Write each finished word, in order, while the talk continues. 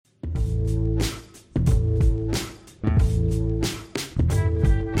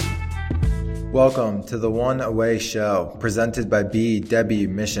Welcome to the One Away Show, presented by BW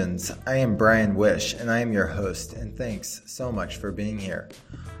Missions. I am Brian Wish, and I am your host, and thanks so much for being here.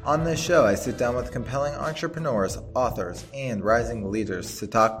 On this show, I sit down with compelling entrepreneurs, authors, and rising leaders to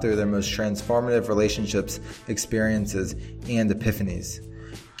talk through their most transformative relationships, experiences, and epiphanies.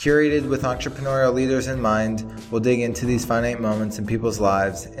 Curated with entrepreneurial leaders in mind, we'll dig into these finite moments in people's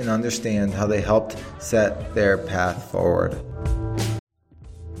lives and understand how they helped set their path forward.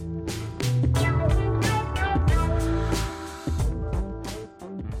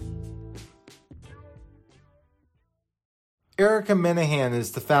 Erica Minnihan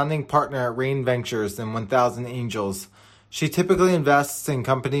is the founding partner at DreamIt Ventures and 1000 Angels. She typically invests in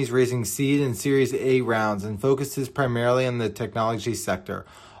companies raising seed and Series A rounds and focuses primarily on the technology sector,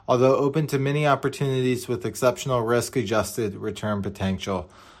 although open to many opportunities with exceptional risk-adjusted return potential.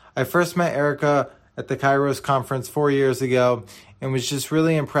 I first met Erica at the Kairos conference 4 years ago and was just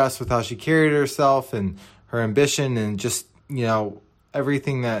really impressed with how she carried herself and her ambition and just,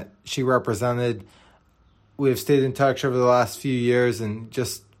 everything that she represented. We have stayed in touch over the last few years and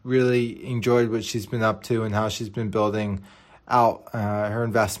just really enjoyed what she's been up to and how she's been building out her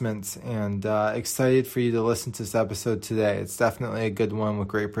investments, and excited for you to listen to this episode today. It's definitely a good one with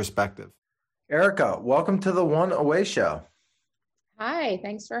great perspective. Erica, welcome to the One Away Show. Hi,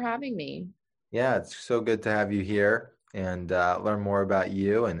 thanks for having me. Yeah, it's so good to have you here and learn more about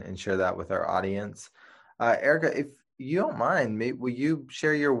you and share that with our audience. Erica, if you don't mind, will you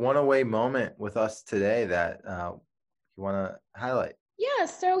share your one away moment with us today that you want to highlight? Yeah,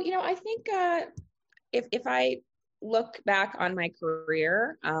 so, I think if I look back on my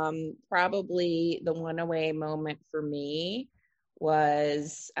career, probably the one away moment for me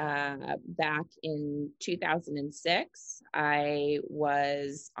was back in 2006. I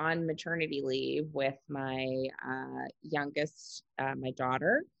was on maternity leave with my youngest, my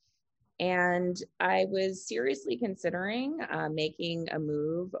daughter. And I was seriously considering making a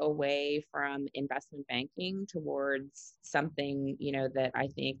move away from investment banking towards something, that I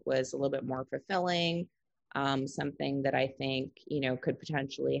think was a little bit more fulfilling, something that I think, could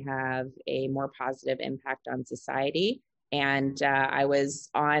potentially have a more positive impact on society. And I was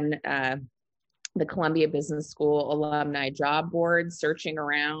on the Columbia Business School alumni job board, searching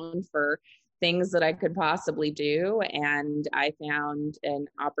around for things that I could possibly do. And I found an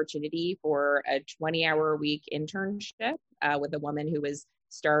opportunity for a 20-hour-a-week internship with a woman who was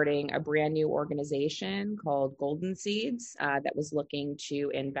starting a brand new organization called Golden Seeds that was looking to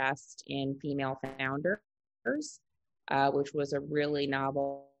invest in female founders, which was a really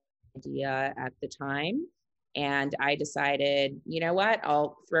novel idea at the time. And I decided, you know what,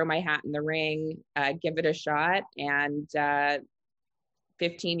 I'll throw my hat in the ring, give it a shot. And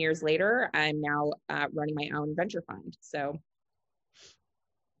 15 years later, I'm now running my own venture fund. So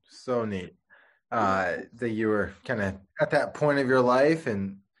neat that you were kind of at that point of your life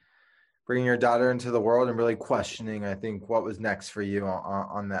and bringing your daughter into the world and really questioning, I think, what was next for you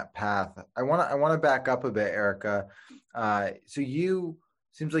on that path. I want to back up a bit, Erica. So you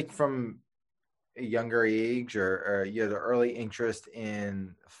seems like from a younger age or you had an early interest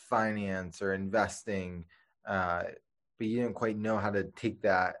in finance or investing, but you didn't quite know how to take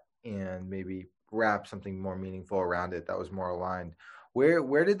that and maybe wrap something more meaningful around it that was more aligned.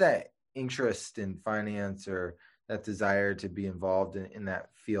 Where did that interest in finance or that desire to be involved in that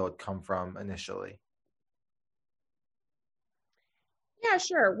field come from initially? Yeah,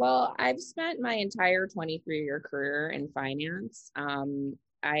 sure. Well, I've spent my entire 23-year career in finance.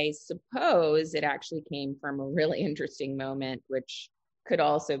 I suppose it actually came from a really interesting moment, which could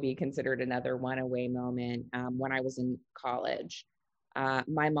also be considered another one-away moment when I was in college.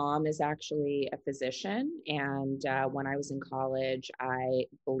 My mom is actually a physician, and when I was in college, I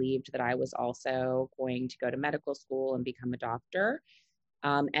believed that I was also going to go to medical school and become a doctor.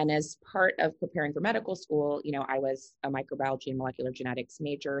 And as part of preparing for medical school, I was a microbiology and molecular genetics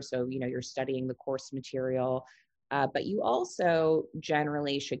major, so, you're studying the course material, but you also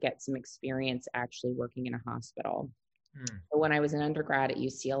generally should get some experience actually working in a hospital. So when I was an undergrad at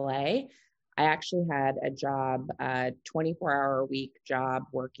UCLA, I actually had a job, a 24-hour-a-week job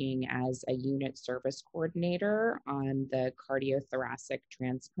working as a unit service coordinator on the cardiothoracic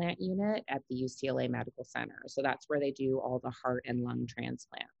transplant unit at the UCLA Medical Center. So that's where they do all the heart and lung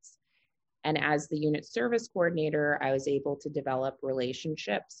transplants. And as the unit service coordinator, I was able to develop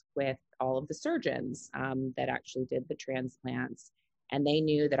relationships with all of the surgeons that actually did the transplants. And they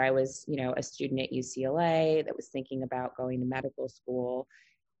knew that I was, a student at UCLA that was thinking about going to medical school,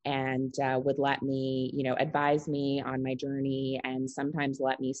 and would let me, advise me on my journey and sometimes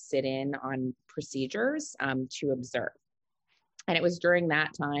let me sit in on procedures to observe. And it was during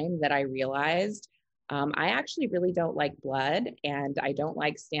that time that I realized I actually really don't like blood, and I don't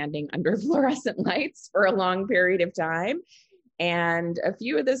like standing under fluorescent lights for a long period of time. And a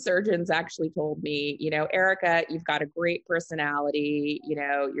few of the surgeons actually told me, Erica, you've got a great personality.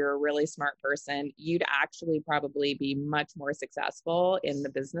 You're a really smart person. You'd actually probably be much more successful in the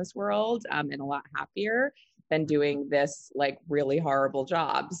business world, and a lot happier than doing this like really horrible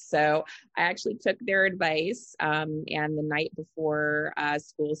job. So I actually took their advice. And the night before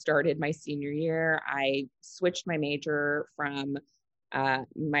school started my senior year, I switched my major from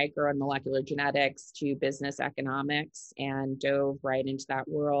micro and molecular genetics to business economics, and dove right into that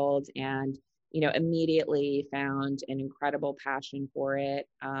world, and immediately found an incredible passion for it.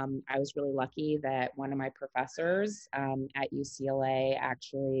 I was really lucky that one of my professors at UCLA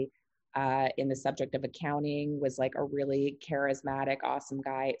actually in the subject of accounting was like a really charismatic, awesome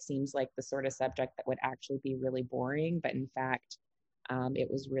guy. It seems like the sort of subject that would actually be really boring, but in fact it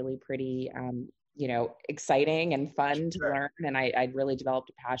was really pretty exciting and fun to learn. And I really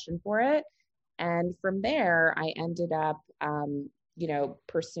developed a passion for it. And from there, I ended up,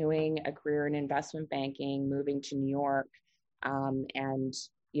 pursuing a career in investment banking, moving to New York, and,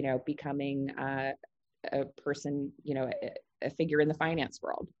 becoming a person, a figure in the finance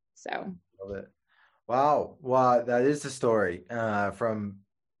world. So. Love it. Wow. Wow. That is the story from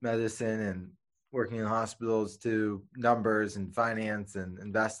medicine and working in hospitals to numbers and finance and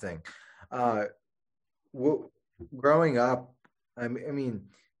investing. Growing up, I mean,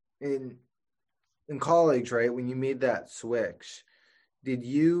 in college, right? When you made that switch, did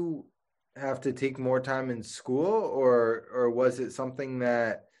you have to take more time in school, or was it something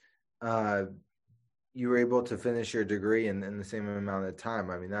that you were able to finish your degree in the same amount of time?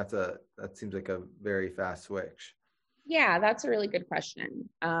 I mean, that seems like a very fast switch. Yeah, that's a really good question.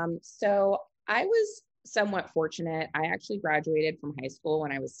 So I was somewhat fortunate. I actually graduated from high school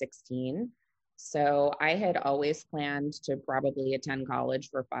when I was 16. So I had always planned to probably attend college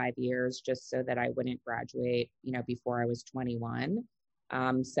for 5 years just so that I wouldn't graduate, before I was 21.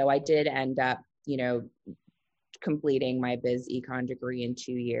 So I did end up, completing my biz econ degree in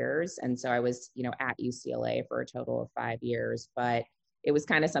 2 years. And so I was, at UCLA for a total of 5 years, but it was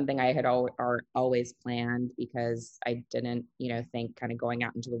kind of something I had always planned, because I didn't, think kind of going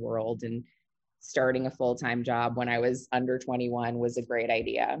out into the world and starting a full-time job when I was under 21 was a great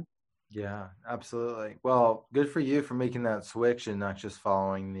idea. Yeah, absolutely. Well, good for you for making that switch and not just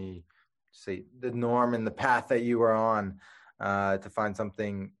following the norm and the path that you were on to find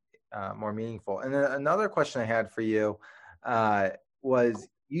something more meaningful. And then another question I had for you was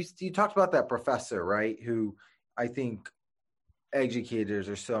you talked about that professor, right? Who I think educators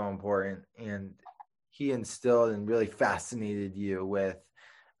are so important, and he instilled and really fascinated you with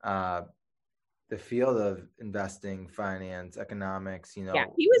the field of investing, finance, economics, Yeah,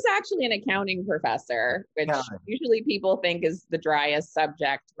 he was actually an accounting professor, which usually people think is the driest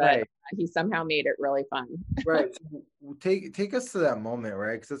subject, but right. He somehow made it really fun. Right. So take us to that moment,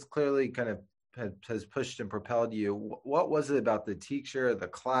 right? Because it's clearly kind of has pushed and propelled you. What was it about the teacher, the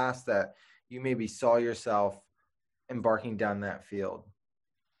class, that you maybe saw yourself embarking down that field?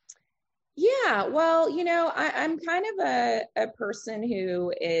 Yeah, well, I'm kind of a person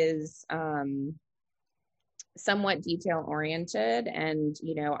who is somewhat detail oriented, and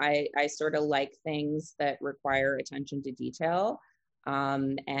I sort of like things that require attention to detail,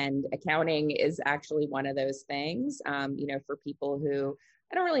 and accounting is actually one of those things. For people who,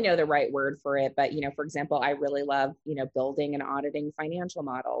 I don't really know the right word for it, but for example, I really love building and auditing financial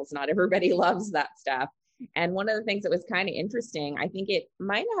models. Not everybody loves that stuff. And one of the things that was kind of interesting, I think it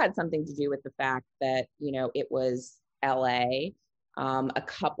might have had something to do with the fact that it was LA. A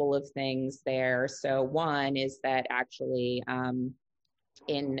couple of things there. So one is that actually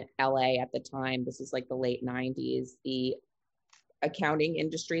in LA at the time, this is like the late 90s, the accounting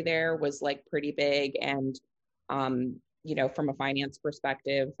industry there was like pretty big. And, from a finance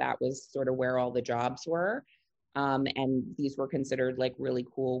perspective, that was sort of where all the jobs were. And these were considered like really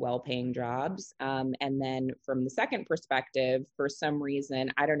cool, well-paying jobs. And then from the second perspective, for some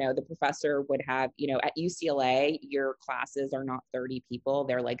reason, I don't know, the professor would have, at UCLA, your classes are not 30 people,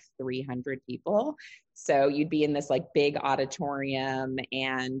 they're like 300 people. So you'd be in this like big auditorium,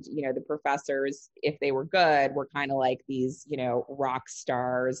 and, the professors, if they were good, were kind of like these, rock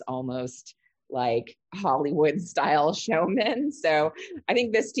stars, almost like Hollywood style showman. So I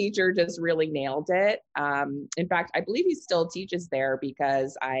think this teacher just really nailed it. In fact, I believe he still teaches there,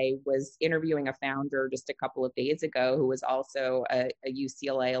 because I was interviewing a founder just a couple of days ago who was also a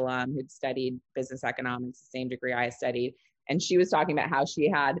UCLA alum who'd studied business economics, the same degree I studied. And she was talking about how she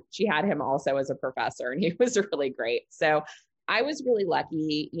had him also as a professor, and he was really great. So I was really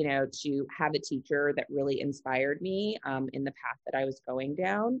lucky, to have a teacher that really inspired me in the path that I was going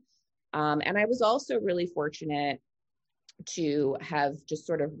down. And I was also really fortunate to have just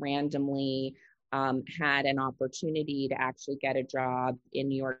sort of randomly had an opportunity to actually get a job in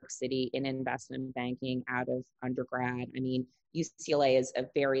New York City in investment banking out of undergrad. I mean, UCLA is a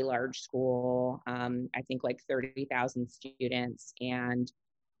very large school, I think like 30,000 students. And,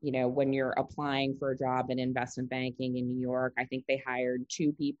 when you're applying for a job in investment banking in New York, I think they hired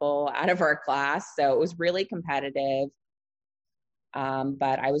 2 people out of our class. So it was really competitive.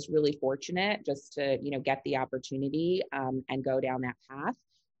 But I was really fortunate just to, get the opportunity and go down that path.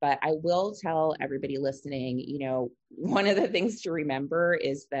 But I will tell everybody listening, one of the things to remember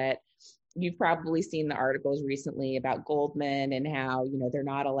is that you've probably seen the articles recently about Goldman and how, they're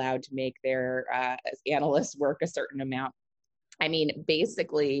not allowed to make their analysts work a certain amount. I mean,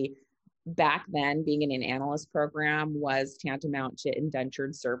 basically, back then, being in an analyst program was tantamount to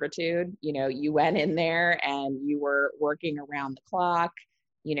indentured servitude. You went in there and you were working around the clock.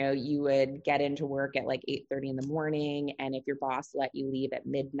 You would get into work at like 8:30 in the morning. And if your boss let you leave at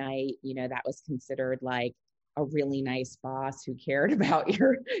midnight, that was considered like a really nice boss who cared about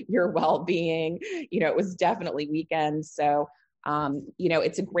your well-being. It was definitely weekends. So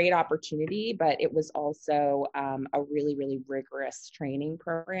it's a great opportunity, but it was also a really, really rigorous training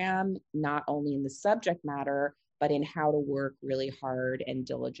program, not only in the subject matter, but in how to work really hard and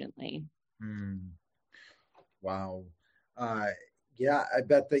diligently. Wow. Yeah, I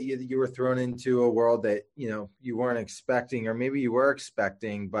bet that you were thrown into a world that, you weren't expecting, or maybe you were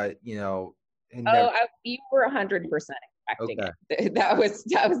expecting, but, you were 100% expecting it. That was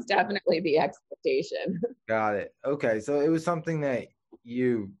definitely the expectation. Got it. Okay. So it was something that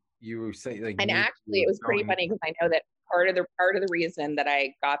you were saying, like, and actually it was pretty funny because I know that part of the reason that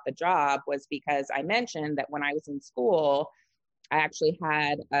I got the job was because I mentioned that when I was in school, I actually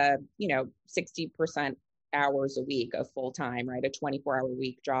had 60% hours a week of full time, right? A 24-hour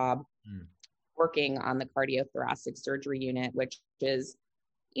week job working on the cardiothoracic surgery unit, which is,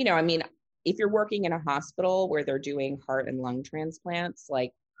 I mean, if you're working in a hospital where they're doing heart and lung transplants,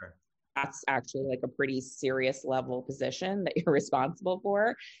 like that's actually like a pretty serious level position that you're responsible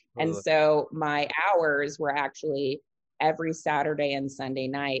for. And so my hours were actually every Saturday and Sunday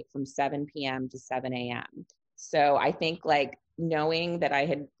night from 7 p.m. to 7 a.m. So I think like knowing that I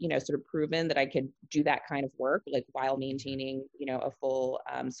had, sort of proven that I could do that kind of work, like while maintaining, a full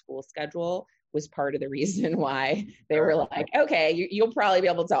school schedule was part of the reason why they were like, okay, you'll probably be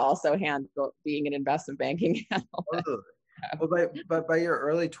able to also handle being an investment banking analyst. Well, by your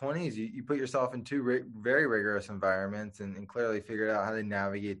early 20s, you put yourself in 2 very rigorous environments and clearly figured out how to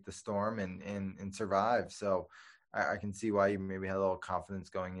navigate the storm and survive. So I can see why you maybe had a little confidence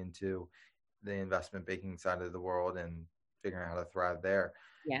going into the investment banking side of the world and figuring out how to thrive there.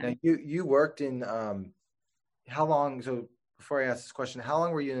 Yeah. Now, you worked in how long? So before I ask this question, how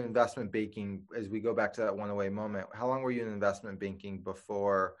long were you in investment banking? As we go back to that one-away moment, how long were you in investment banking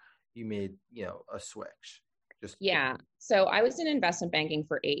before you made a switch? So I was in investment banking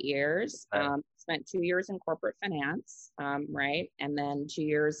for 8 years. Spent 2 years in corporate finance, right, and then 2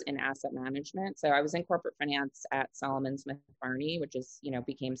 years in asset management. So I was in corporate finance at Salomon Smith Barney, which is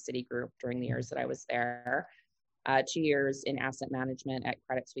became Citigroup during the years that I was there. 2 years in asset management at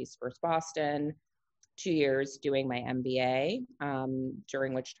Credit Suisse First Boston. 2 years doing my MBA,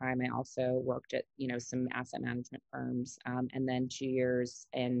 during which time I also worked at some asset management firms, and then 2 years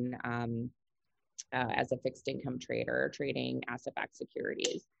in as a fixed income trader, trading asset-backed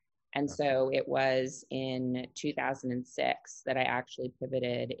securities. And so it was in 2006 that I actually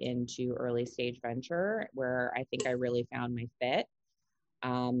pivoted into early stage venture, where I think I really found my fit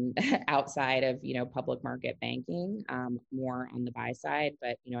outside of, public market banking, more on the buy side,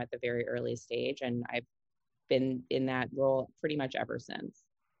 but, at the very early stage. And I've been in that role pretty much ever since.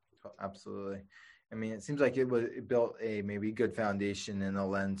 Absolutely. I mean, it seems like it built a maybe good foundation and a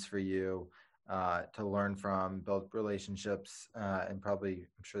lens for you to learn from, build relationships, and probably,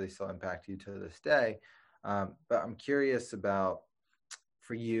 I'm sure they still impact you to this day. But I'm curious about,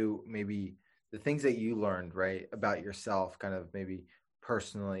 for you, maybe the things that you learned, right, about yourself, kind of maybe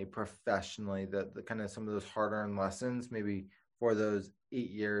personally, professionally, the kind of some of those hard-earned lessons, maybe for those 8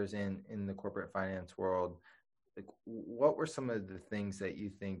 years in the corporate finance world. Like, what were some of the things that you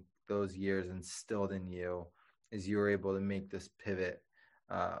think those years instilled in you as you were able to make this pivot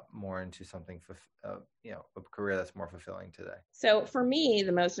more into something, a career that's more fulfilling today? So for me,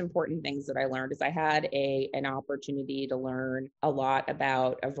 the most important things that I learned is I had an opportunity to learn a lot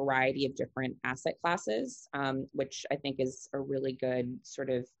about a variety of different asset classes, which I think is a really good sort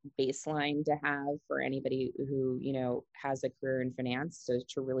of baseline to have for anybody who, has a career in finance. So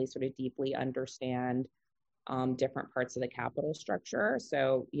to really sort of deeply understand different parts of the capital structure.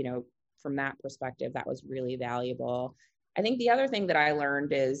 So, from that perspective, that was really valuable. I think the other thing that I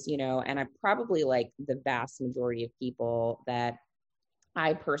learned is, and I'm probably like the vast majority of people, that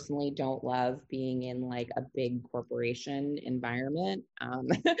I personally don't love being in like a big corporation environment.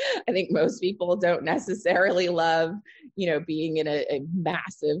 I think most people don't necessarily love, being in a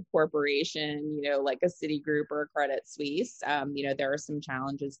massive corporation, like a Citigroup or a Credit Suisse. There are some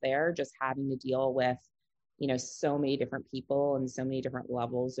challenges there, just having to deal with, so many different people and so many different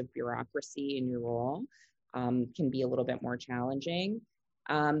levels of bureaucracy in your role. Can be a little bit more challenging.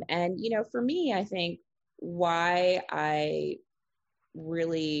 For me, I think why I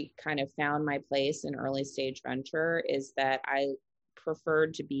really kind of found my place in early stage venture is that I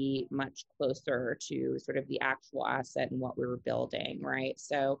preferred to be much closer to sort of the actual asset and what we were building, right?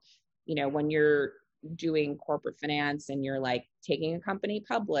 So, when you're doing corporate finance and you're like taking a company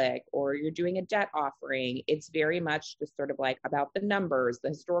public or you're doing a debt offering, it's very much just sort of like about the numbers, the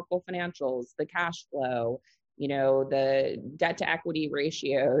historical financials, the cash flow, the debt to equity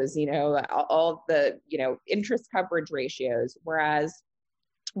ratios, all the, interest coverage ratios. Whereas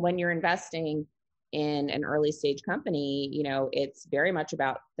when you're investing in an early stage company, it's very much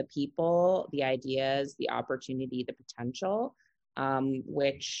about the people, the ideas, the opportunity, the potential.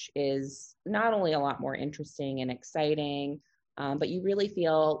 Which is not only a lot more interesting and exciting, but you really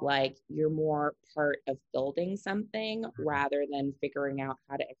feel like you're more part of building something rather than figuring out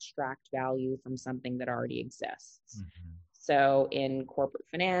how to extract value from something that already exists. Mm-hmm. So in corporate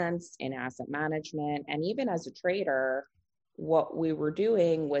finance, in asset management, and even as a trader, what we were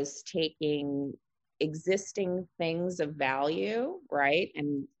doing was taking existing things of value, right?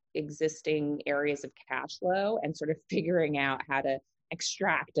 And existing areas of cash flow and sort of figuring out how to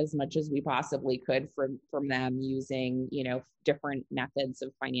extract as much as we possibly could from them using, different methods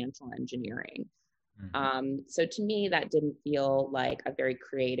of financial engineering. Mm-hmm. So to me, that didn't feel like a very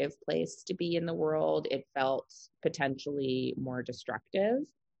creative place to be in the world. It felt potentially more destructive.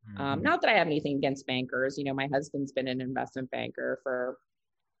 Mm-hmm. Not that I have anything against bankers. My husband's been an investment banker for,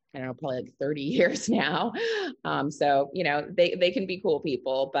 I don't know, probably like 30 years now. So, they can be cool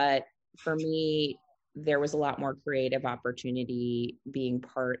people, but for me, there was a lot more creative opportunity being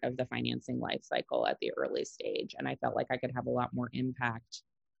part of the financing life cycle at the early stage. And I felt like I could have a lot more impact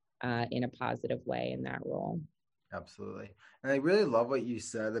in a positive way in that role. Absolutely. And I really love what you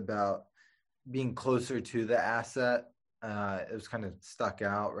said about being closer to the asset. It was kind of stuck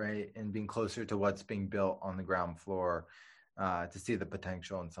out, right? And being closer to what's being built on the ground floor. To see the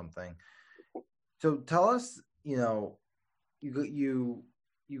potential in something. So tell us, you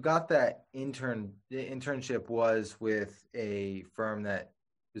got that the internship was with a firm that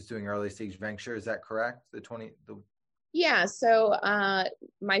was doing early stage venture. Is that correct? Yeah. So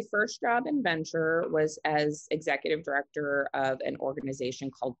my first job in venture was as executive director of an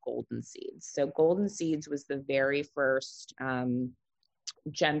organization called Golden Seeds. So Golden Seeds was the very first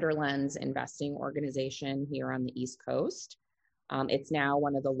gender lens investing organization here on the East Coast. It's now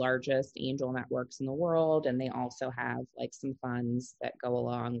one of the largest angel networks in the world, and they also have like some funds that go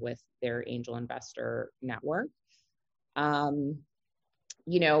along with their angel investor network. When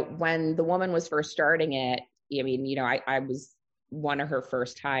the woman was first starting it, I was one of her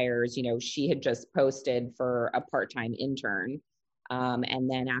first hires. She had just posted for a part-time intern. And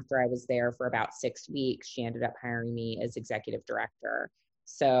then after I was there for about 6 weeks, she ended up hiring me as executive director.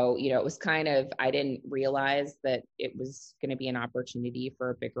 So, it was kind of, I didn't realize that it was going to be an opportunity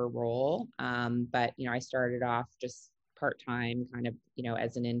for a bigger role. But, I started off just part-time kind of,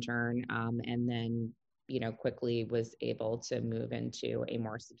 as an intern, and then, quickly was able to move into a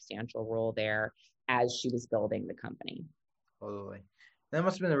more substantial role there as she was building the company. Totally. That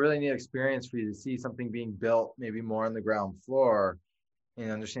must have been a really neat experience for you to see something being built, maybe more on the ground floor, and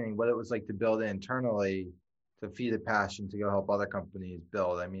understanding what it was like to build it internally, to feed a passion to go help other companies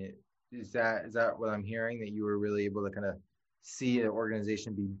build. I mean, is that what I'm hearing, that you were really able to kind of see an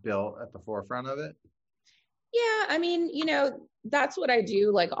organization be built at the forefront of it? Yeah, I mean, that's what I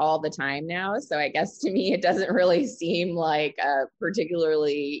do like all the time now. So I guess to me, it doesn't really seem like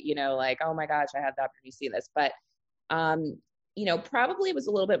particularly, like, oh my gosh, I had the opportunity to see this. But, probably it was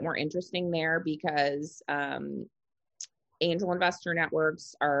a little bit more interesting there because angel investor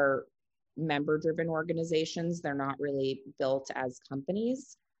networks are member-driven organizations. They're not really built as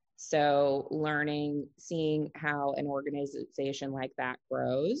companies. So seeing how an organization like that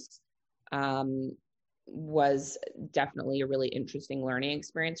grows was definitely a really interesting learning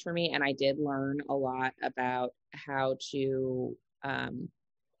experience for me. And I did learn a lot about how to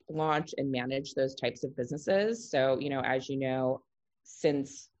launch and manage those types of businesses. So, as you know,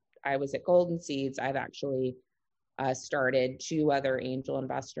 since I was at Golden Seeds, I've actually started 2 other angel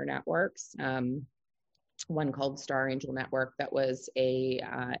investor networks. One called Star Angel Network, that was a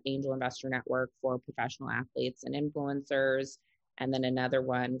angel investor network for professional athletes and influencers. And then another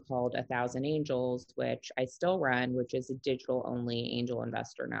one called 1,000 Angels, which I still run, which is a digital only angel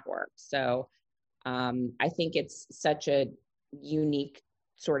investor network. So I think it's such a unique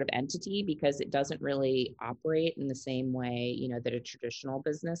sort of entity because it doesn't really operate in the same way, that a traditional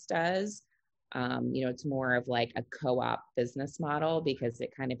business does. It's more of like a co-op business model because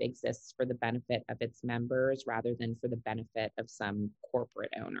it kind of exists for the benefit of its members rather than for the benefit of some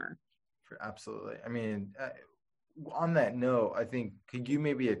corporate owner. Absolutely. I mean, on that note, I think, could you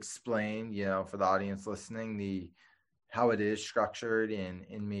maybe explain, for the audience listening, how it is structured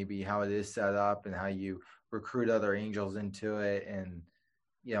and maybe how it is set up and how you recruit other angels into it? And,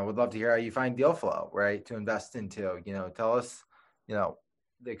 would love to hear how you find deal flow, right, to invest into. Tell us,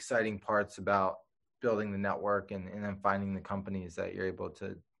 the exciting parts about building the network and then finding the companies that you're able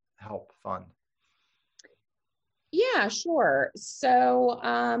to help fund. Yeah, sure. So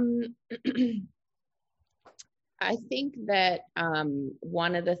I think that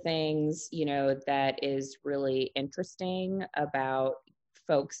one of the things, that is really interesting about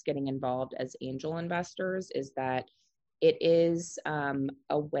folks getting involved as angel investors is that it is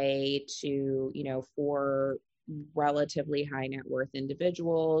a way to, for relatively high net worth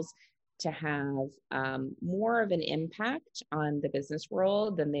individuals to have more of an impact on the business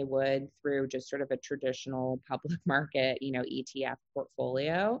world than they would through just sort of a traditional public market, ETF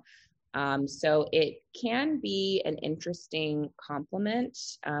portfolio. So it can be an interesting complement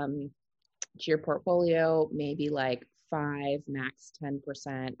to your portfolio, maybe like 5, max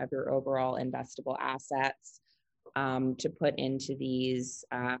 10% of your overall investable assets to put into these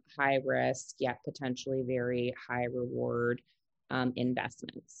high risk, yet potentially very high reward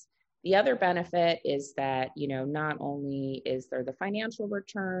investments. The other benefit is that, not only is there the financial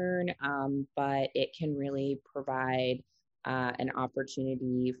return, but it can really provide an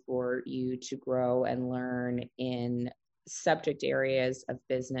opportunity for you to grow and learn in subject areas of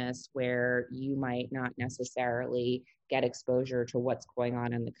business where you might not necessarily get exposure to what's going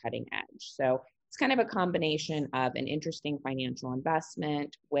on the cutting edge. So it's kind of a combination of an interesting financial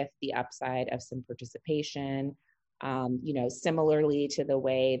investment with the upside of some participation. Similarly to the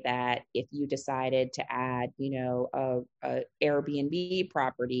way that if you decided to add, a Airbnb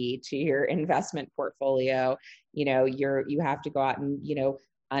property to your investment portfolio, you have to go out and,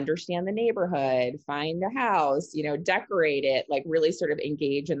 understand the neighborhood, find a house, decorate it, like really sort of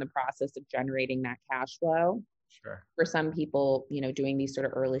engage in the process of generating that cash flow. Sure. For some people, doing these sort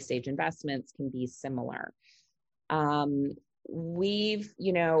of early stage investments can be similar. I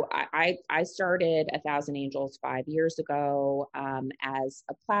started 1,000 Angels 5 years ago as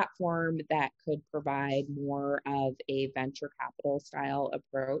a platform that could provide more of a venture capital style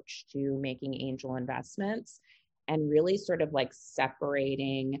approach to making angel investments and really sort of like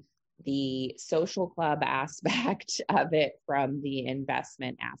separating the social club aspect of it from the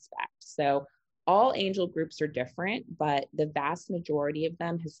investment aspect. So all angel groups are different, but the vast majority of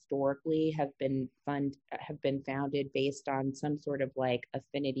them historically have been founded based on some sort of like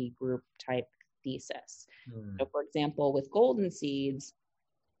affinity group type thesis. So for example, with Golden Seeds,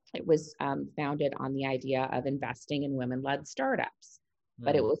 it was founded on the idea of investing in women-led startups.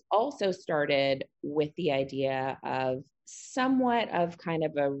 But it was also started with the idea of somewhat of kind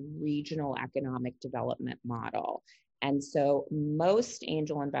of a regional economic development model. And so most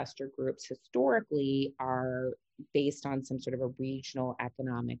angel investor groups historically are based on some sort of a regional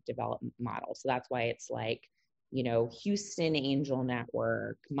economic development model. So that's why it's like, Houston Angel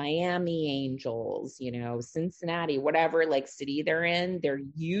Network, Miami Angels, Cincinnati, whatever like city they're in, they're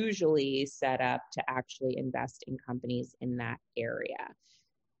usually set up to actually invest in companies in that area.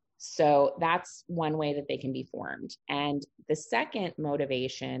 So that's one way that they can be formed. And the second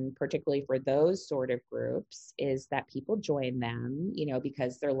motivation, particularly for those sort of groups, is that people join them,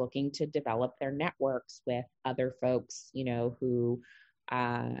 because they're looking to develop their networks with other folks, who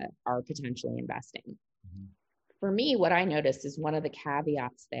are potentially investing. Mm-hmm. For me, what I noticed is one of the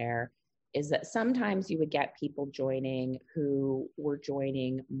caveats there is that sometimes you would get people joining who were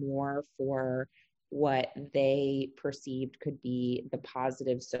joining more for what they perceived could be the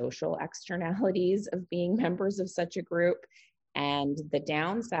positive social externalities of being members of such a group. And the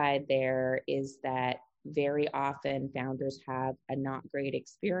downside there is that very often founders have a not great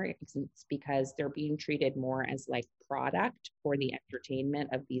experience because they're being treated more as like product for the entertainment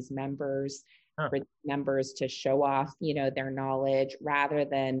of these members, for members to show off, their knowledge rather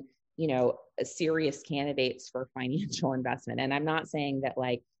than, serious candidates for financial investment. And I'm not saying that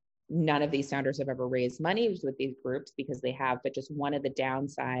like none of these founders have ever raised money with these groups, because they have, but just one of the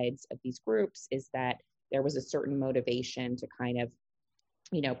downsides of these groups is that there was a certain motivation to kind of,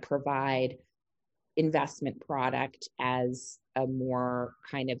 provide investment product as a more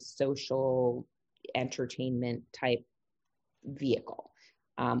kind of social entertainment type vehicle,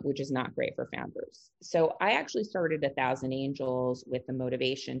 which is not great for founders. So I actually started 1,000 Angels with the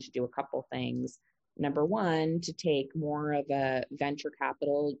motivation to do a couple things. Number one, to take more of a venture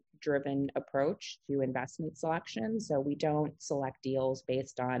capital driven approach to investment selection. So we don't select deals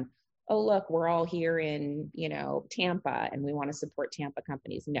based on, oh, look, we're all here in, Tampa and we want to support Tampa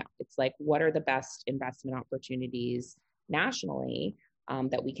companies. No, it's like, what are the best investment opportunities nationally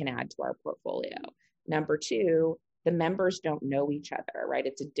that we can add to our portfolio? Number two, the members don't know each other, right?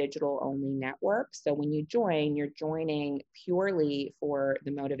 It's a digital only network. So when you join, you're joining purely for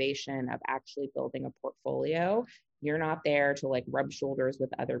the motivation of actually building a portfolio. You're not there to like rub shoulders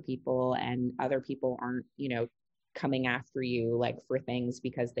with other people, and other people aren't, coming after you like for things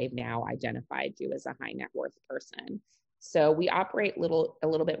because they've now identified you as a high net worth person. So we operate a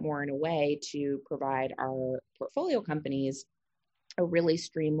little bit more in a way to provide our portfolio companies a really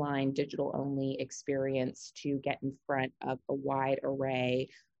streamlined digital only experience to get in front of a wide array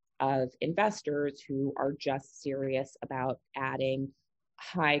of investors who are just serious about adding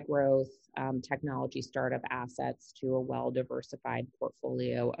high growth technology startup assets to a well-diversified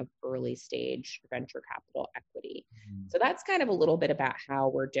portfolio of early stage venture capital equity. Mm-hmm. So that's kind of a little bit about how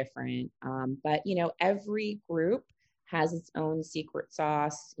we're different. But, every group has its own secret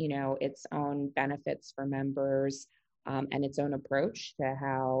sauce, its own benefits for members, and its own approach to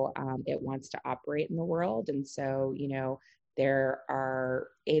how it wants to operate in the world. And so, there are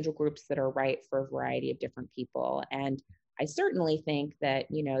angel groups that are right for a variety of different people. And I certainly think that,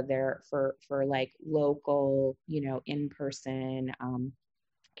 they're for like local, in-person,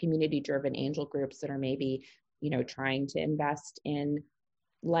 community-driven angel groups that are maybe, trying to invest in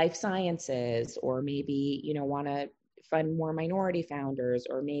life sciences, or maybe, want to fund more minority founders,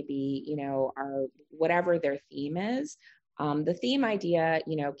 or maybe, are whatever their theme is. The theme idea,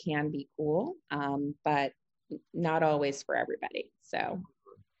 can be cool, but not always for everybody. So.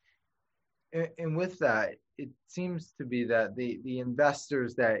 And with that, it seems to be that the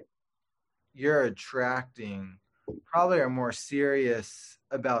investors that you're attracting probably are more serious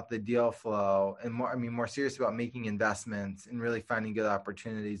about the deal flow and more serious about making investments and really finding good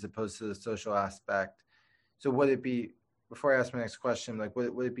opportunities opposed to the social aspect. So would it be, before I ask my next question, like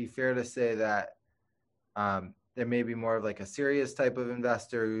would it be fair to say that there may be more of like a serious type of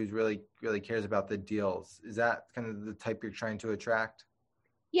investor who's really cares about the deals? Is that kind of the type you're trying to attract?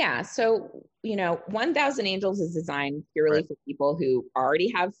 Yeah. So, 1,000 Angels is designed purely for people who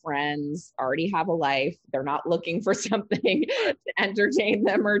already have friends, already have a life. They're not looking for something to entertain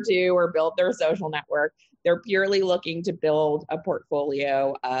them or build their social network. They're purely looking to build a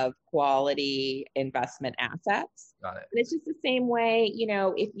portfolio of quality investment assets. Got it. And it's just the same way,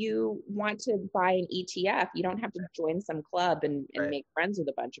 if you want to buy an ETF, you don't have to join some club and make friends with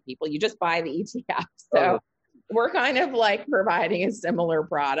a bunch of people. You just buy the ETF. So we're kind of like providing a similar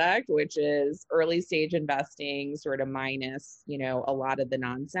product, which is early stage investing, sort of minus, a lot of the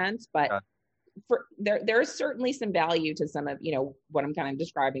nonsense. But there's certainly some value to some of, what I'm kind of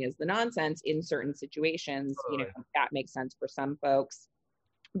describing as the nonsense in certain situations. Totally. That makes sense for some folks,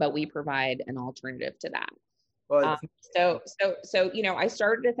 but we provide an alternative to that. Well, so I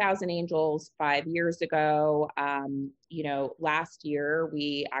started 1,000 Angels 5 years ago. Last year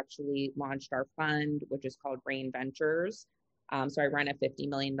we actually launched our fund, which is called DreamIt Ventures. So I run a $50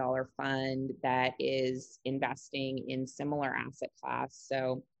 million fund that is investing in similar asset class.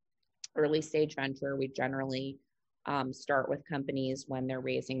 So early stage venture, we generally start with companies when they're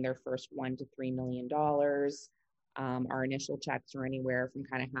raising their first $1 to $3 million. Our initial checks are anywhere from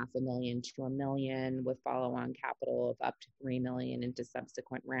kind of $500,000 to $1 million, with follow-on capital of up to $3 million into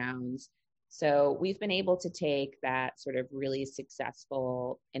subsequent rounds. So we've been able to take that sort of really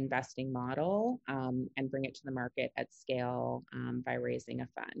successful investing model and bring it to the market at scale by raising a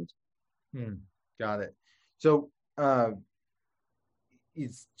fund. Got it. So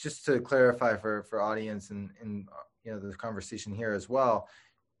it's just to clarify for audience and the conversation here as well.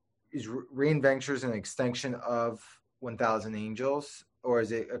 is Rain Ventures an extension of 1000 Angels, or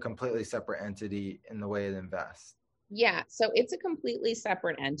is it a completely separate entity in the way it invests? Yeah, so it's a completely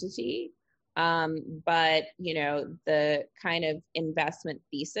separate entity. But the kind of investment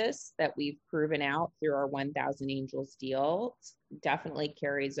thesis that we've proven out through our 1000 Angels deal definitely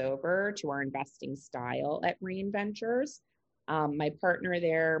carries over to our investing style at Rain Ventures. My partner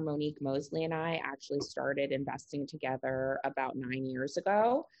there, Monique Mosley, and I actually started investing together about 9 years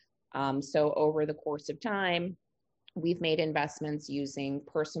ago. So over the course of time, we've made investments using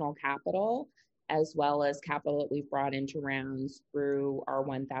personal capital as well as capital that we've brought into rounds through our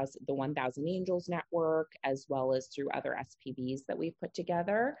 1000 Angels network, as well as through other SPVs that we've put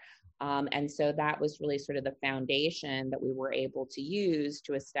together. And so that was really sort of the foundation that we were able to use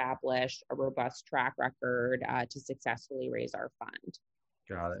to establish a robust track record to successfully raise our fund.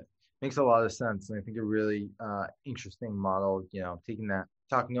 Got it. Makes a lot of sense. And I think a really interesting model, taking that,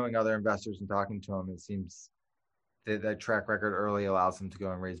 knowing other investors and talking to them, it seems that track record early allows them to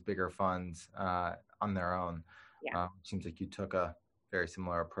go and raise bigger funds on their own. Yeah. Seems like you took a very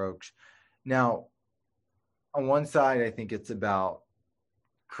similar approach. Now, on one side, I think it's about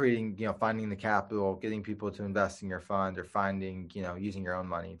creating, finding the capital, getting people to invest in your fund, or finding, using your own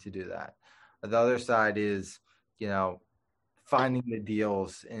money to do that. The other side is, finding the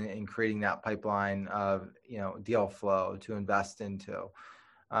deals and creating that pipeline of, deal flow to invest into.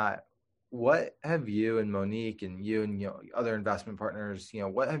 What have you and Monique and you and other investment partners,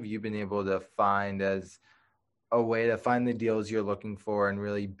 what have you been able to find as a way to find the deals you're looking for and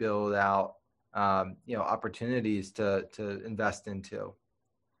really build out, opportunities to invest into?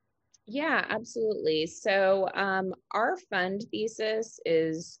 Yeah, absolutely. So our fund thesis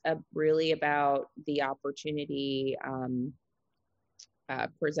is really about the opportunity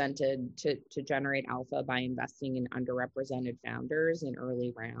presented to generate alpha by investing in underrepresented founders in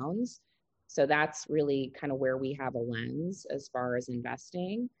early rounds. So that's really kind of where we have a lens as far as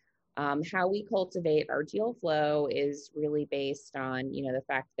investing. How we cultivate our deal flow is really based on, the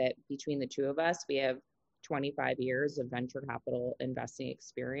fact that between the two of us, we have 25 years of venture capital investing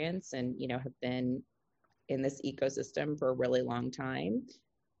experience and, have been in this ecosystem for a really long time.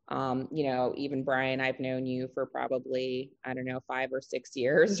 Even Brian, I've known you for probably, 5 or 6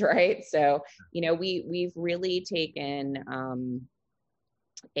 years, right? So, we've really taken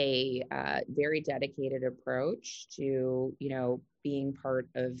a very dedicated approach to, being part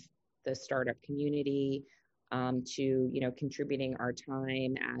of the startup community, to, contributing our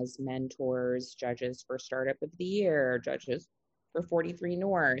time as mentors, judges for Startup of the Year, judges for 43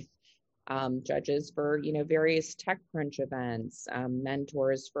 North, judges for, various TechCrunch events,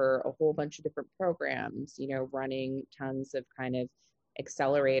 mentors for a whole bunch of different programs, running tons of kind of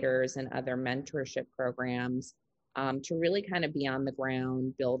accelerators and other mentorship programs, to really kind of be on the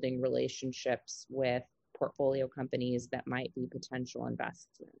ground, building relationships with portfolio companies that might be potential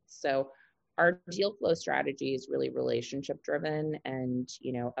investments. So our deal flow strategy is really relationship driven and,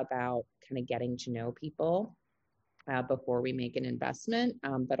 about kind of getting to know people before we make an investment,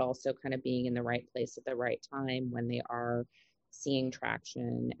 but also kind of being in the right place at the right time when they are seeing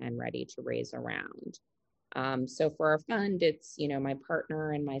traction and ready to raise a round. So for our fund, it's, my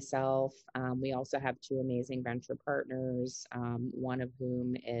partner and myself. We also have two amazing venture partners, one of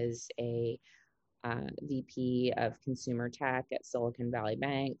whom is a VP of consumer tech at Silicon Valley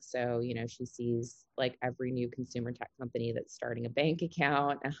Bank. So, she sees like every new consumer tech company that's starting a bank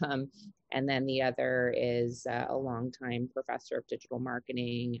account. And then the other is a longtime professor of digital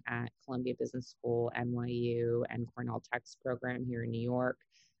marketing at Columbia Business School, NYU, and Cornell Tech's program here in New York.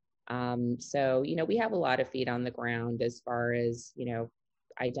 So, we have a lot of feet on the ground as far as,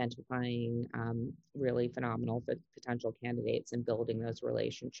 identifying really phenomenal potential candidates and building those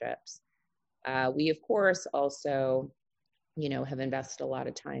relationships. We, of course, also, have invested a lot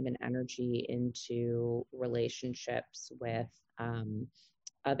of time and energy into relationships with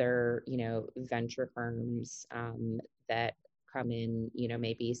other, venture firms that come in,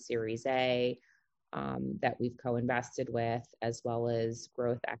 maybe Series A that we've co-invested with, as well as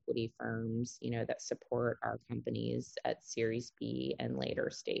growth equity firms, that support our companies at Series B and later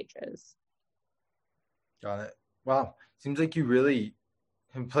stages. Got it. Wow. Seems like you really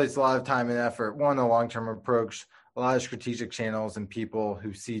place a lot of time and effort, a long-term approach, a lot of strategic channels and people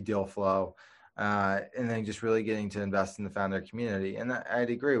who see deal flow, and then just really getting to invest in the founder community. And I'd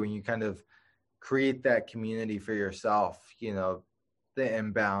agree, when you kind of create that community for yourself, the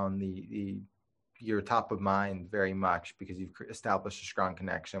inbound, you're top of mind very much because you've established a strong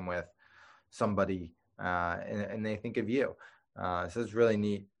connection with somebody, and they think of you. So it's really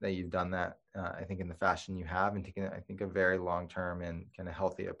neat that you've done that, I think, in the fashion you have, and taken, I think, a very long-term and kind of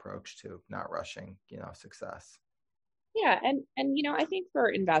healthy approach to not rushing, success. Yeah, and I think for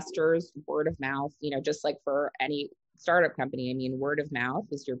investors, word of mouth, just like for any startup company, I mean, word of mouth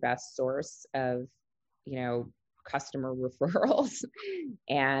is your best source of, customer referrals.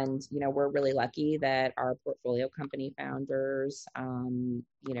 And, we're really lucky that our portfolio company founders,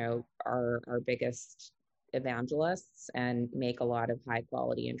 are our biggest evangelists and make a lot of high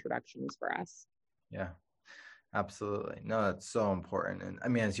quality introductions for us. Yeah. Absolutely. No, that's so important. And I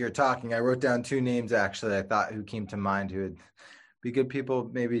mean, as you're talking, I wrote down two names actually I thought who came to mind who would be good people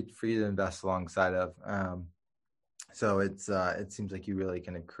maybe for you to invest alongside of. So it seems like you really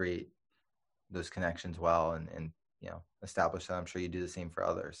kind of create those connections well and establish that. I'm sure you do the same for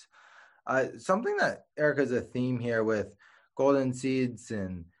others. Something that, Erica, is a theme here with Golden Seeds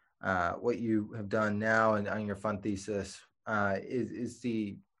and what you have done now and on your fund thesis is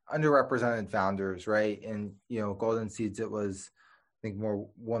the underrepresented founders, right? And, Golden Seeds, it was, I think, more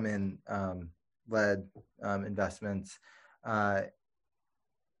woman led investments.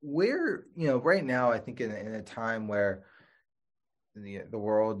 Where, right now, I think in a time where the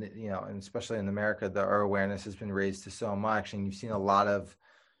world, and especially in America, our awareness has been raised to so much, and you've seen a lot of,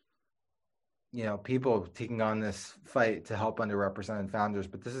 people taking on this fight to help underrepresented founders,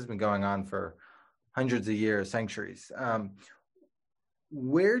 but this has been going on for hundreds of years, centuries.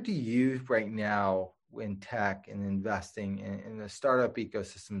 Where do you right now in tech and investing in the startup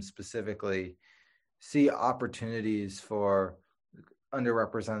ecosystem specifically see opportunities for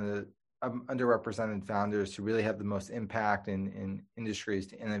underrepresented founders to really have the most impact in industries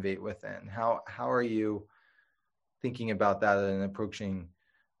to innovate within? How are you thinking about that and approaching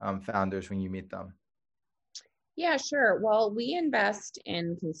founders when you meet them? Yeah, sure. Well, we invest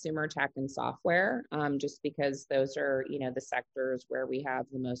in consumer tech and software, just because those are, the sectors where we have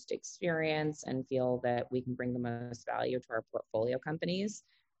the most experience and feel that we can bring the most value to our portfolio companies.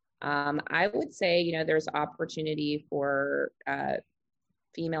 I would say, there's opportunity for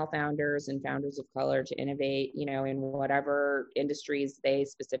female founders and founders of color to innovate, in whatever industries they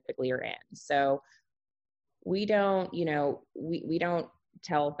specifically are in. So we don't, we don't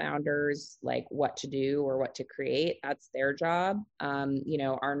tell founders like what to do or what to create. That's their job.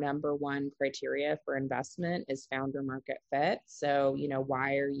 Our number one criteria for investment is founder market fit. So,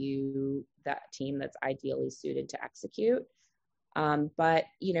 why are you that team that's ideally suited to execute? But,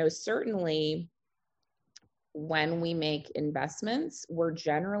 certainly when we make investments, we're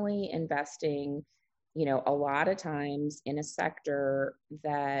generally investing, a lot of times in a sector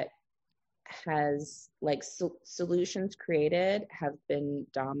that has solutions created have been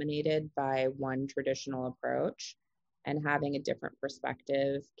dominated by one traditional approach, and having a different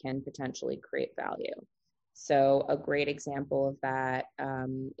perspective can potentially create value. So a great example of that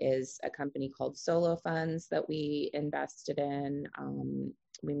is a company called Solo Funds that we invested in.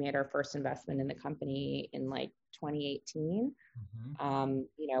 We made our first investment in the company in 2018. Mm-hmm.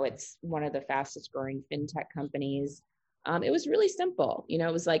 It's one of the fastest growing fintech companies. It was really simple.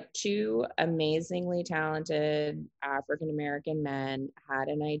 It was two amazingly talented African-American men had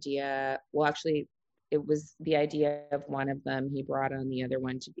an idea. Well, actually, it was the idea of one of them. He brought on the other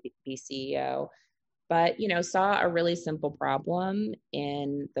one to be CEO. But, saw a really simple problem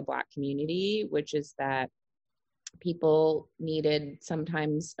in the Black community, which is that people needed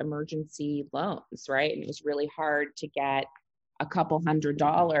sometimes emergency loans, right? And it was really hard to get a couple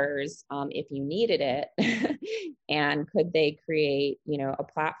 $100 if you needed it. And could they create, a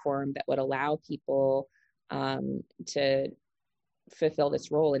platform that would allow people to fulfill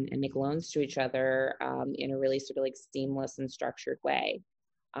this role and make loans to each other in a really sort of seamless and structured way.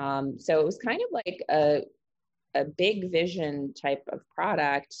 So it was kind of like a big vision type of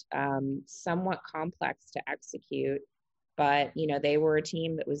product, somewhat complex to execute, but they were a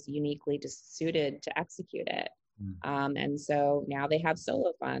team that was uniquely suited to execute it. And so now they have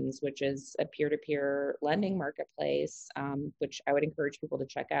Solo Funds, which is a peer-to-peer lending marketplace, which I would encourage people to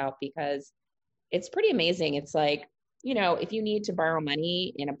check out because it's pretty amazing. It's if you need to borrow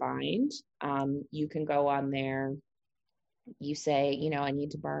money in a bind, you can go on there. You say, I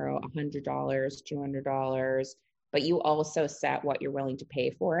need to borrow $100, $200, but you also set what you're willing to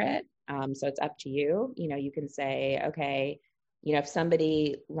pay for it. So it's up to you. You can say, okay, if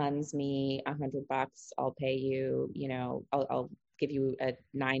somebody lends me $100, I'll pay you, I'll give you a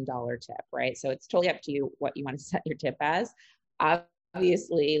 $9 tip, right? So it's totally up to you what you want to set your tip as.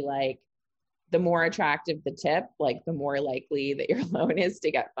 Obviously, the more attractive the tip, like the more likely that your loan is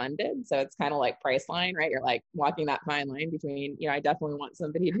to get funded. So it's kind of like Priceline, right? You're like walking that fine line between, I definitely want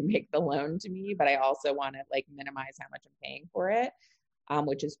somebody to make the loan to me, but I also want to like minimize how much I'm paying for it,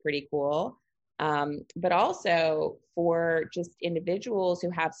 which is pretty cool. But also for just individuals who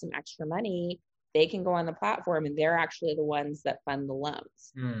have some extra money, they can go on the platform and they're actually the ones that fund the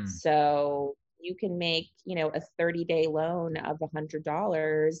loans. So you can make, a 30-day loan of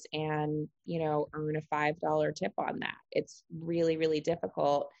 $100 and, earn a $5 tip on that. It's really, really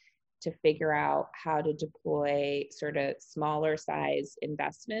difficult to figure out how to deploy sort of smaller size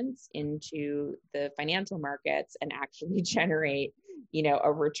investments into the financial markets and actually generate,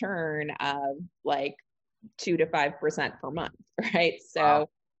 a return of like 2 to 5% per month, right? So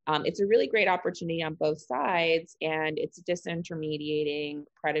it's a really great opportunity on both sides, and it's disintermediating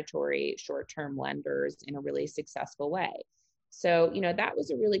predatory short-term lenders in a really successful way. So, that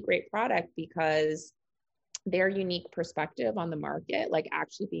was a really great product because their unique perspective on the market, like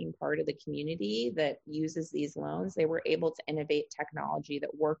actually being part of the community that uses these loans, they were able to innovate technology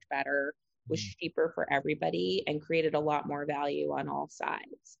that worked better, was cheaper for everybody, and created a lot more value on all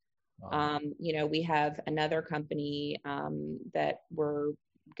sides. Wow. We have another company that we're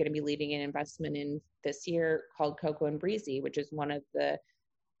going to be leading an investment in this year called Coco and Breezy, which is one of the,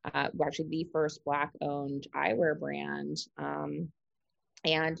 actually the first Black-owned eyewear brand.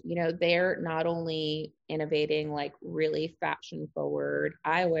 And, they're not only innovating like really fashion forward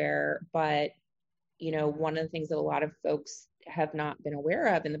eyewear, but, one of the things that a lot of folks have not been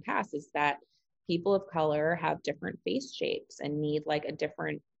aware of in the past is that people of color have different face shapes and need like a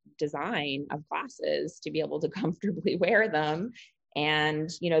different design of glasses to be able to comfortably wear them. And,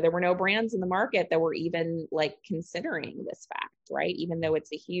 there were no brands in the market that were even like considering this fact, right? Even though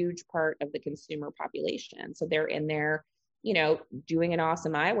it's a huge part of the consumer population. So they're in there, doing an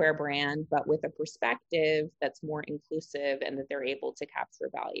awesome eyewear brand, but with a perspective that's more inclusive and that they're able to capture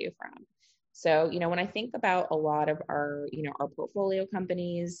value from. So, when I think about a lot of our, our portfolio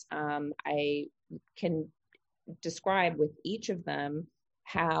companies, I can describe with each of them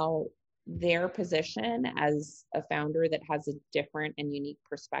how their position as a founder that has a different and unique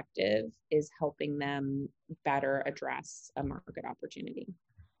perspective is helping them better address a market opportunity.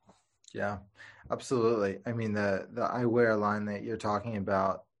 Yeah, absolutely. I mean, the eyewear line that you're talking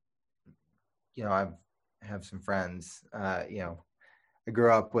about, I have some friends, I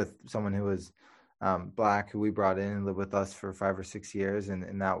grew up with someone who was Black, who we brought in and lived with us for 5 or 6 years.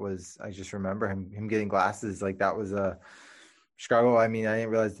 And that was, I just remember him getting glasses. Like that was a struggle. I mean, I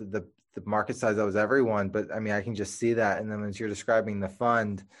didn't realize that the market size, that was everyone, but I mean, I can just see that. And then as you're describing the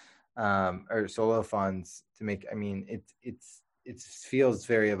fund or solo funds to make, I mean, it feels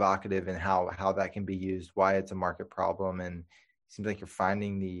very evocative in how that can be used, why it's a market problem. And it seems like you're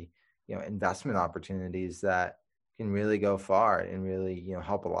finding the, investment opportunities that can really go far and really,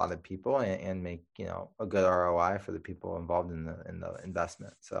 help a lot of people and make, a good ROI for the people involved in the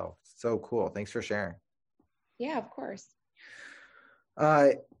investment. So cool. Thanks for sharing. Yeah, of course.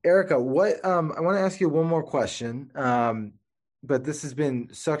 Erica, what I want to ask you one more question, but this has been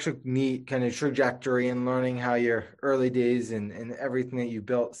such a neat kind of trajectory in learning how your early days and everything that you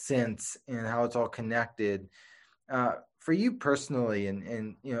built since and how it's all connected. For you personally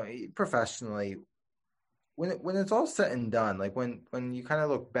and professionally, when it's all said and done, like when you kind of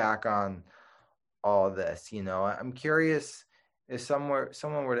look back on all of this, I'm curious if someone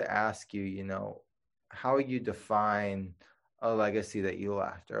were to ask you, how you define a legacy that you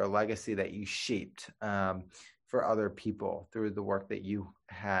left or a legacy that you shaped for other people through the work that you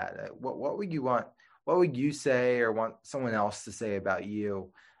had. What would you want? What would you say or want someone else to say about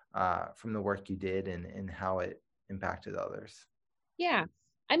you from the work you did and how it impacted others? Yeah.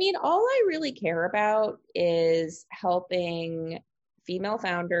 I mean, all I really care about is helping female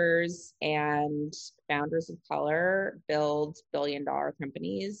founders and founders of color build billion-dollar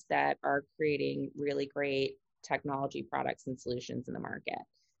companies that are creating really great technology products and solutions in the market.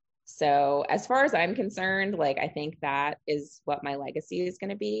 So as far as I'm concerned, like, I think that is what my legacy is going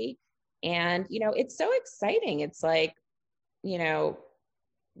to be. And, it's so exciting. It's like,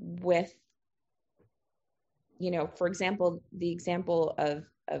 with, for example, the example of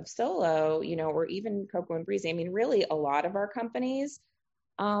Solo, or even Coco and Breezy. I mean, really a lot of our companies,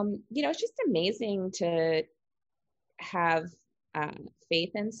 it's just amazing to have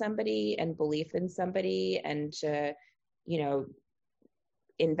faith in somebody and belief in somebody and to,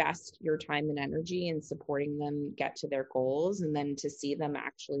 invest your time and energy in supporting them get to their goals and then to see them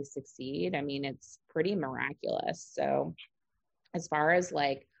actually succeed. I mean, it's pretty miraculous. So as far as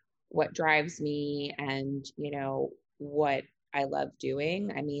like what drives me and, what I love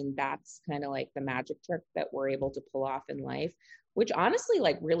doing. I mean, that's kind of like the magic trick that we're able to pull off in life, which honestly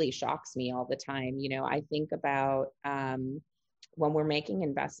like really shocks me all the time. I think about when we're making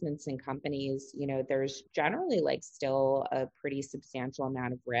investments in companies, there's generally like still a pretty substantial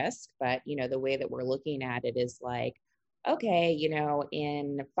amount of risk, but the way that we're looking at it is like, okay,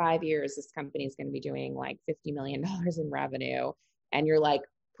 in 5 years, this company is going to be doing like $50 million in revenue. And you're like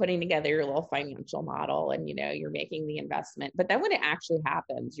putting together your little financial model and, you're making the investment. But then when it actually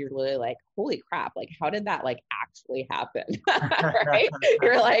happens, you're really like, holy crap, like, how did that like actually happen? Right?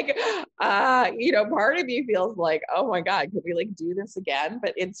 You're like, part of you feels like, oh my God, could we like do this again?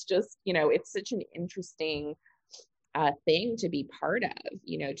 But it's just, it's such an interesting thing to be part of,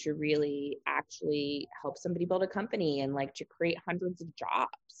 to really actually help somebody build a company and like to create hundreds of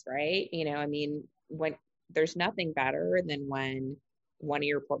jobs, right? I mean, when there's nothing better than when one of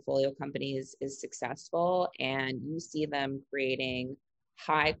your portfolio companies is successful and you see them creating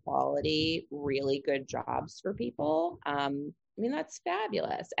high quality, really good jobs for people. I mean, that's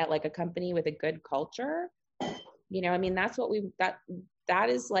fabulous at like a company with a good culture. I mean, that's what that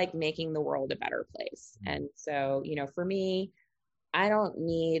is like making the world a better place. And so, for me, I don't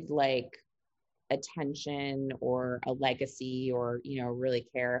need like attention or a legacy or, really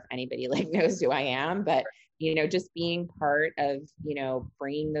care if anybody like knows who I am, but, just being part of,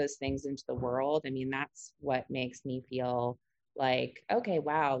 bringing those things into the world. I mean, that's what makes me feel like, okay,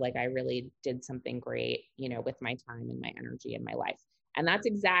 wow, like I really did something great, with my time and my energy and my life. And that's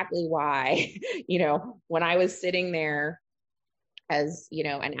exactly why, when I was sitting there as,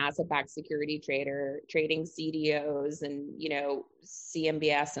 an asset-backed security trader, trading CDOs and,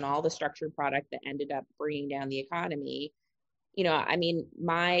 CMBS and all the structured product that ended up bringing down the economy, I mean,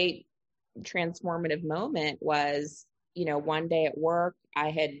 my transformative moment was, one day at work,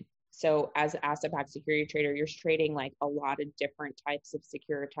 so as an asset-backed security trader, you're trading like a lot of different types of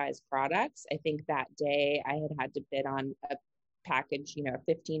securitized products. I think that day I had to bid on a package, a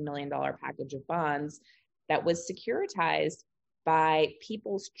 $15 million package of bonds that was securitized by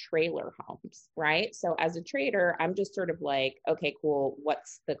people's trailer homes, right? So as a trader, I'm just sort of like, okay, cool.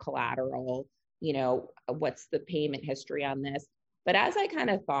 What's the collateral? What's the payment history on this? But as I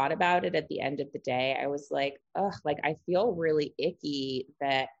kind of thought about it at the end of the day, I was like, ugh, like I feel really icky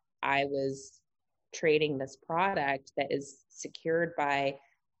that I was trading this product that is secured by,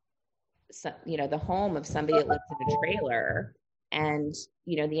 the home of somebody that lives in a trailer. And,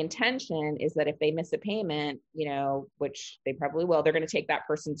 the intention is that if they miss a payment, which they probably will, they're going to take that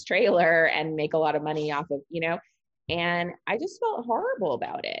person's trailer and make a lot of money off of, and I just felt horrible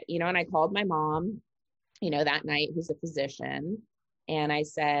about it, and I called my mom, that night, who's a physician. And I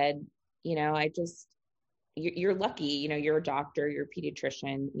said, you're lucky, you're a doctor, you're a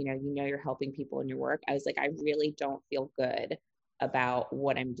pediatrician, you're helping people in your work. I was like, I really don't feel good about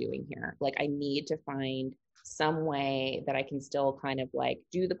what I'm doing here. Like, I need to find some way that I can still kind of like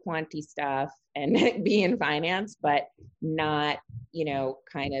do the quantity stuff and be in finance, but not,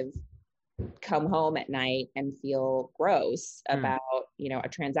 kind of come home at night and feel gross about, a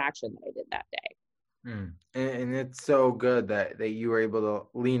transaction that I did that day. And it's so good that you were able to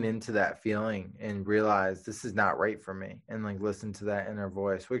lean into that feeling and realize this is not right for me and like listen to that inner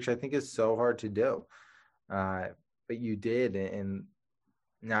voice, which I think is so hard to do. But you did. And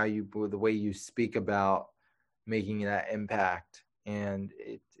now the way you speak about making that impact, and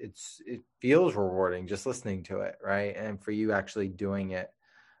it feels rewarding just listening to it. Right. And for you actually doing it,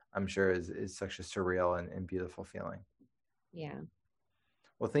 I'm sure is such a surreal and beautiful feeling. Yeah.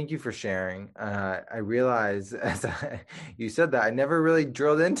 Well, thank you for sharing. I realize as you said that I never really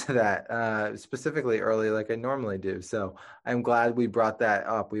drilled into that specifically early like I normally do. So I'm glad we brought that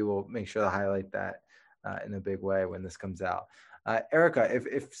up. We will make sure to highlight that in a big way when this comes out. Erica,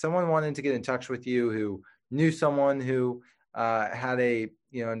 if someone wanted to get in touch with you who knew someone who had a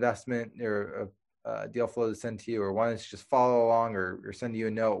investment or a deal flow to send to you, or wanted to just follow along or send you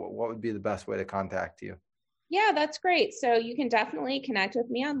a note, what would be the best way to contact you? Yeah, that's great. So you can definitely connect with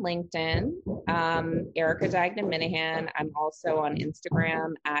me on LinkedIn, Erica Duignan Minnihan. I'm also on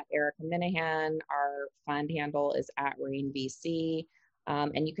Instagram at Erica Minnihan. Our fund handle is at RainVC.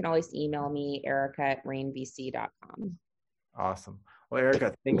 And you can always email me, erica@rainvc.com. Awesome. Well,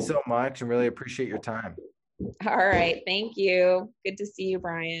 Erica, thanks so much and really appreciate your time. All right. Thank you. Good to see you,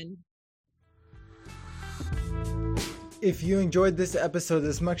 Brian. If you enjoyed this episode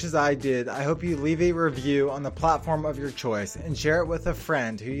as much as I did, I hope you leave a review on the platform of your choice and share it with a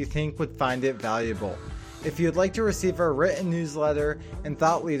friend who you think would find it valuable. If you'd like to receive our written newsletter and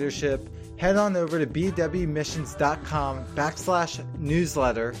thought leadership, head on over to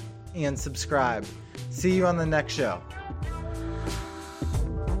bwmissions.com/newsletter and subscribe. See you on the next show.